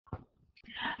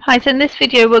Hi, so in this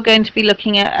video we're going to be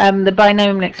looking at the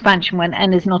binomial expansion when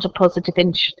n is not a positive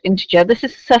integer. This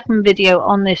is the second video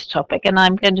on this topic, and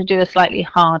I'm going to do a slightly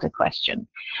harder question.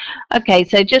 Okay,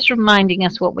 so just reminding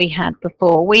us what we had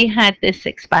before. We had this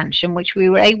expansion which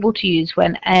we were able to use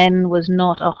when n was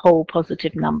not a whole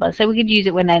positive number. So we could use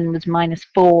it when n was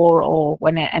 -4 or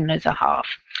when n was a half.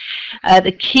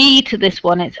 The key to this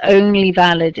one, it's only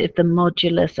valid if the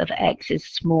modulus of x is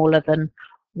smaller than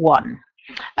 1.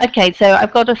 Okay, so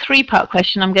I've got a three-part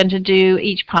question. I'm going to do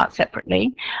each part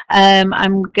separately.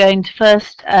 I'm going to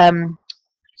first, find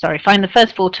the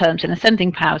first four terms in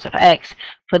ascending powers of x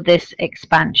for this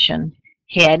expansion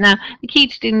here. Now, the key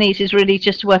to doing these is really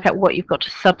just to work out what you've got to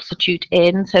substitute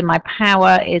in. So my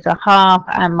power is a half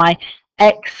and my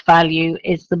x value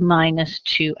is the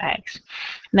 -2x.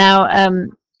 Now,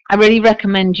 I really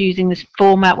recommend using this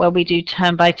format where we do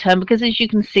term by term, because as you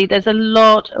can see there's a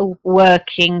lot of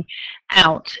working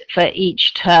out for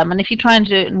each term, and if you try and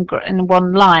do it in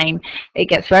one line it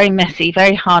gets very messy,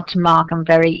 very hard to mark and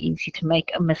very easy to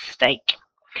make a mistake.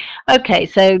 Okay,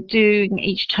 so doing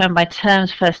each term by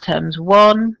terms. First term's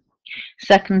 1,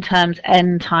 second term's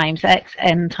n times x,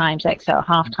 so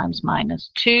half times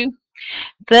 -2.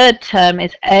 Third term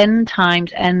is n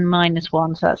times n minus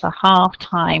 1, so that's a half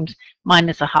times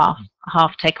minus a half. A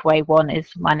half take away 1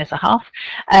 is minus a half.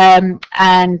 And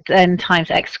then times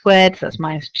x squared, so that's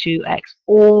 -2x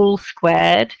all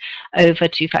squared over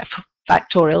 2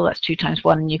 factorial, that's 2 times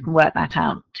 1, and you can work that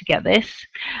out to get this.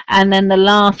 And then the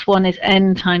last one is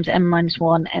n times n minus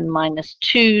 1, n minus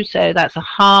 2, so that's a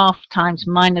half times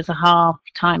minus a half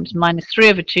times -3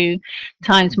 over 2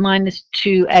 times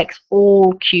 -2x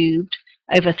all cubed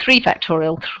over 3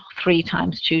 factorial, 3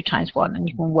 times 2 times 1, and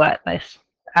you can work this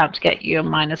out to get your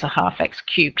 -1/2x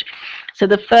cubed. So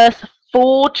the first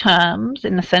four terms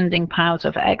in ascending powers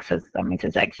of x, as that means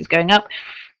as x is going up,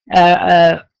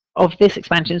 of this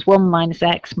expansion is 1 minus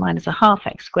x minus a half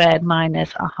x squared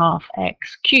minus a half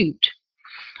x cubed.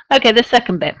 Okay, the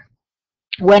second bit.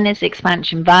 When is the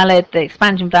expansion valid? The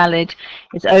expansion valid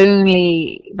is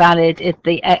only valid if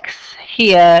the x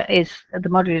here is, the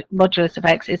modulus of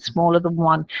x is smaller than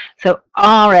 1. So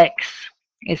Rx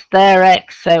is their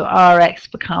x, so Rx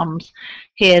becomes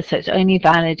here, so it's only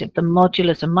valid if the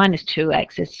modulus of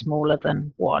 -2x is smaller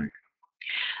than 1.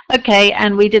 Okay,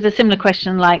 and we did a similar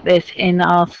question like this in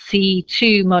our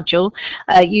C2 module.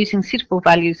 Using suitable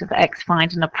values of x,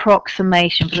 find an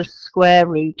approximation for the square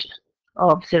root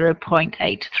of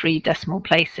 0.83 decimal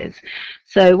places.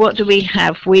 So what do we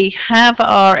have? We have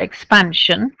our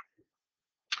expansion.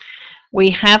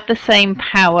 We have the same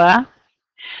power.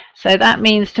 So that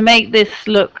means to make this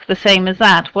look the same as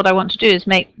that, what I want to do is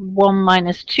make 1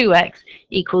 minus 2x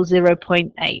equals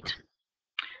 0.8.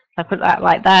 I put that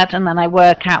like that, and then I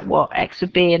work out what x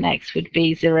would be, and x would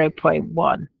be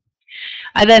 0.1.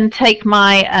 I then take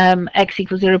my x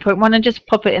equals 0.1 and just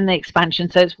pop it in the expansion.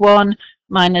 So it's 1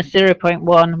 minus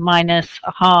 0.1 minus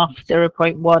a half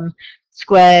 0.1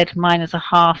 squared minus a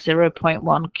half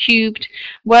 0.1 cubed.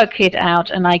 Work it out,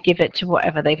 and I give it to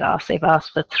whatever they've asked. They've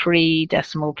asked for 3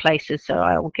 decimal places, so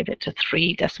I will give it to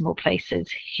 3 decimal places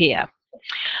here.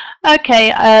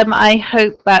 Okay, I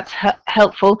hope that's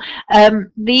helpful.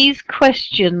 These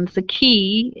questions, the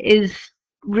key is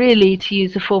really to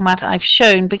use the format I've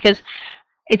shown, because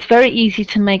it's very easy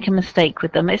to make a mistake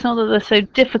with them. It's not that they're so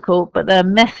difficult, but they're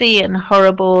messy and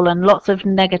horrible and lots of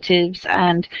negatives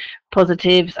and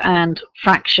positives and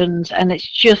fractions, and it's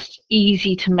just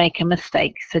easy to make a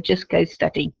mistake. So just go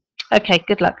steady. Okay,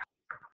 good luck.